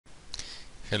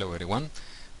Hello everyone.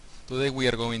 Today we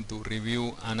are going to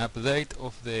review an update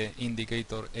of the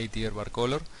indicator ATR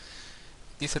BarColor.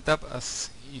 This setup, as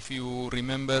if you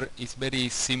remember, is very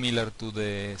similar to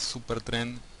the super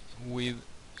trend, with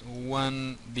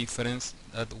one difference,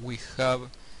 that we have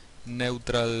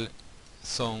neutral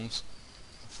zones.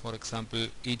 For example,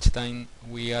 each time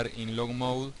we are in log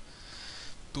mode,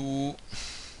 to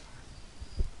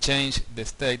change the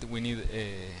state we need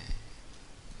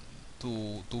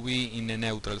to be in a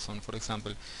neutral zone. For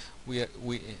example,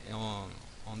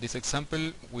 on this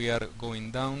example we are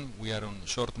going down, we are on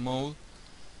short mode,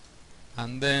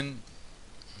 and then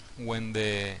when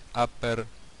the upper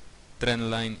trend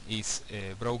line is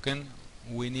broken,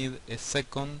 we need a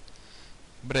second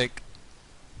break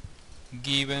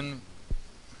given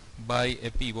by a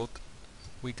pivot.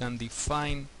 We can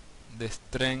define the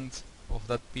strength of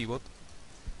that pivot.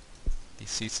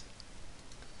 This is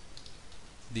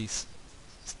this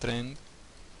strength,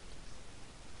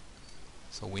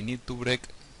 so we need to break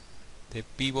the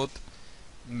pivot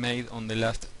made on the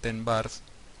last 10 bars.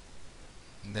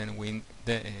 Then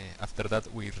after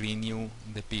that we renew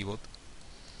the pivot.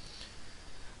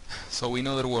 So in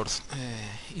other words,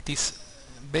 it is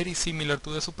very similar to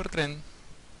the super trend,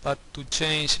 but to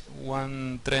change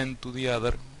one trend to the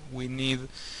other we need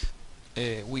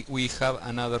we have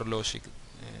another logic,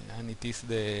 and it is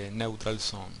the neutral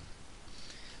zone.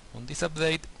 On this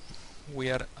update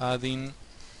we are adding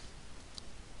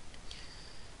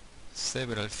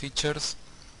several features.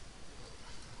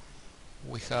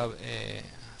 We have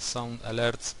sound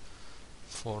alerts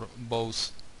for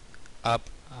both up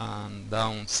and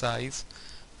down sides,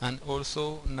 and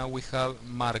also now we have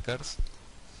markers.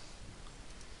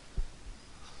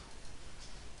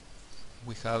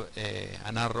 We have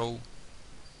an arrow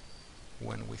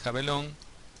when we have a long,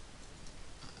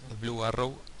 a blue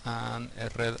arrow, and a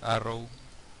red arrow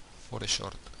for a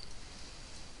short.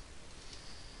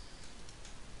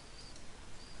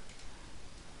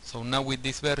 So now with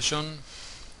this version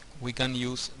we can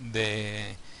use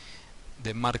the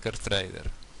marker trader.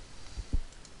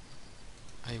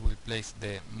 I will place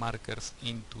the markers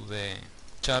into the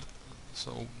chart,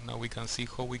 so now we can see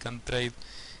how we can trade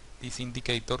this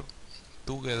indicator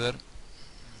together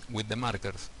with the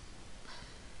markers.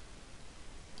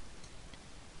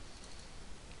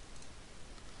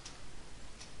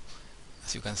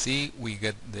 As you can see, we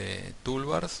get the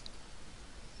toolbars,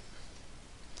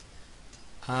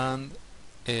 and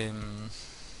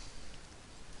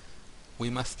we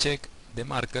must check the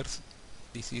markers.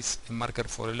 This is a marker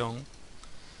for a long.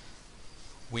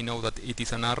 We know that it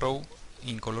is an arrow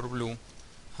in color blue,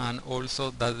 and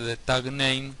also that the tag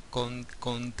name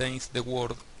contains the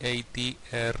word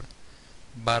ATR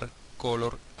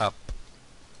BarColor up.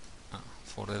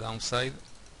 For the downside,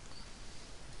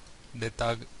 the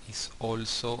tag is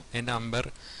also a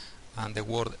number, and the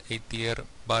word ATR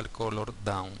BarColor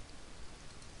down.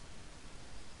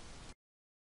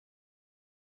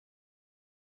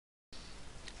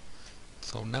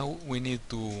 So now we need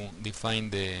to define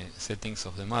the settings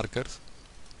of the markers.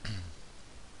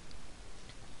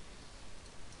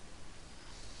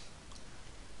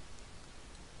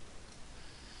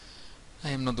 I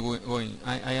am not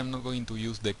going to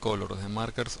use the color of the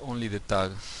markers, only the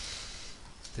tag.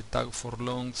 The tag for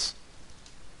longs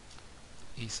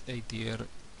is ATR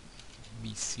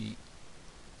BC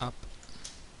up,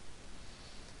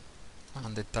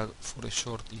 and the tag for a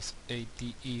short is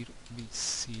ATR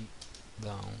BC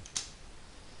down.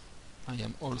 I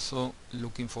am also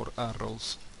looking for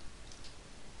arrows.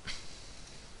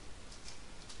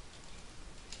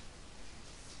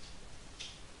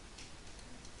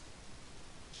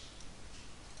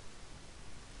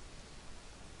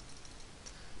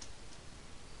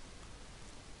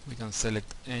 We can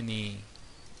select any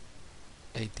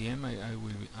ATM.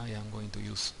 I am going to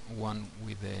use one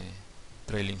with a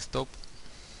trailing stop.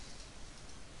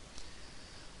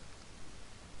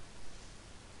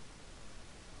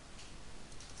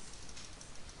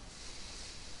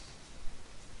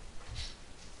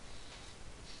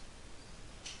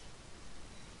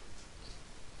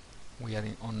 We are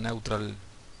on neutral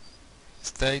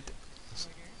state.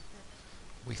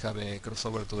 We have a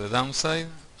crossover to the downside,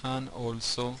 and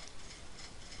also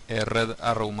a red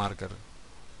arrow marker.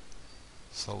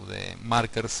 So the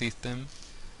marker system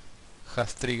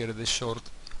has triggered the short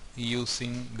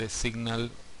using the signal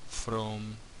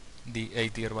from the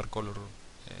ATR BarColor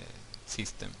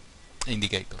system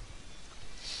indicator.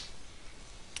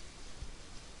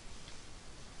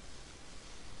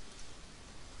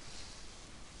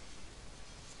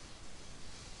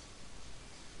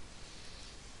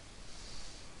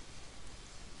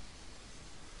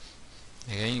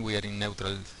 Again, again we are in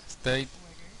neutral state.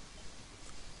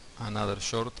 Another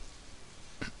short.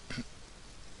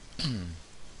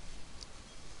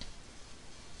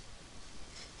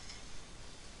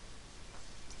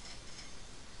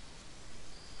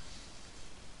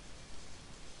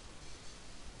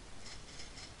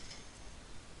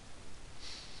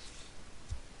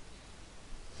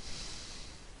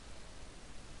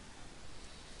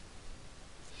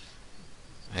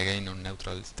 Again on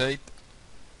neutral state.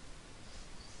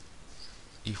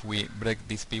 If we break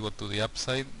this pivot to the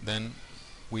upside, then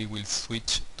we will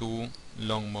switch to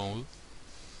long mode.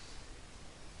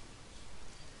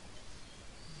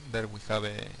 There we have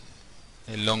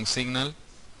a long signal,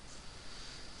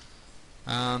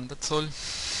 and that's all.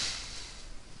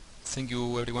 Thank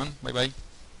you everyone, bye bye.